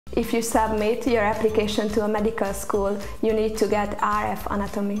If you submit your application to a medical school, you need to get RF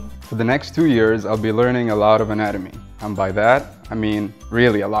anatomy. For the next 2 years, I'll be learning a lot of anatomy. And by that, I mean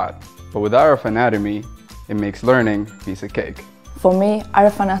really a lot. But with RF anatomy, it makes learning a piece of cake. For me,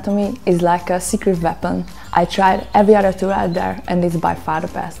 RF anatomy is like a secret weapon. I tried every other tool out there and it's by far the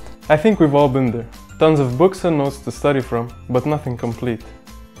best. I think we've all been there. Tons of books and notes to study from, but nothing complete.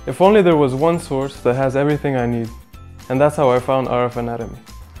 If only there was one source that has everything I need. And that's how I found RF anatomy.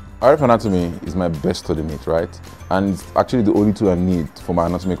 RF anatomy is my best study mate, right? And it's actually the only tool I need for my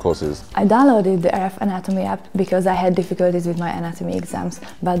anatomy courses. I downloaded the RF anatomy app because I had difficulties with my anatomy exams,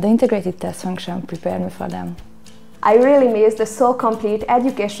 but the integrated test function prepared me for them. I really miss the so complete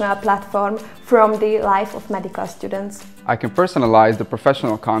educational platform from the life of medical students. I can personalize the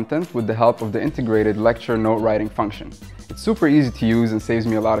professional content with the help of the integrated lecture note writing function. It's super easy to use and saves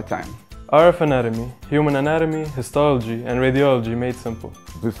me a lot of time. RF anatomy, human anatomy, histology and radiology made simple.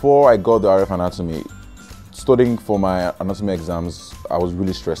 Before I got the RF anatomy, studying for my anatomy exams, I was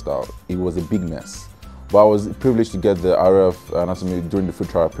really stressed out. It was a big mess. But I was privileged to get the RF anatomy during the free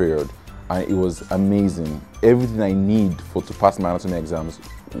trial period, and it was amazing. Everything I need to pass my anatomy exams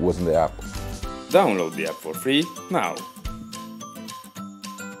was in the app. Download the app for free now.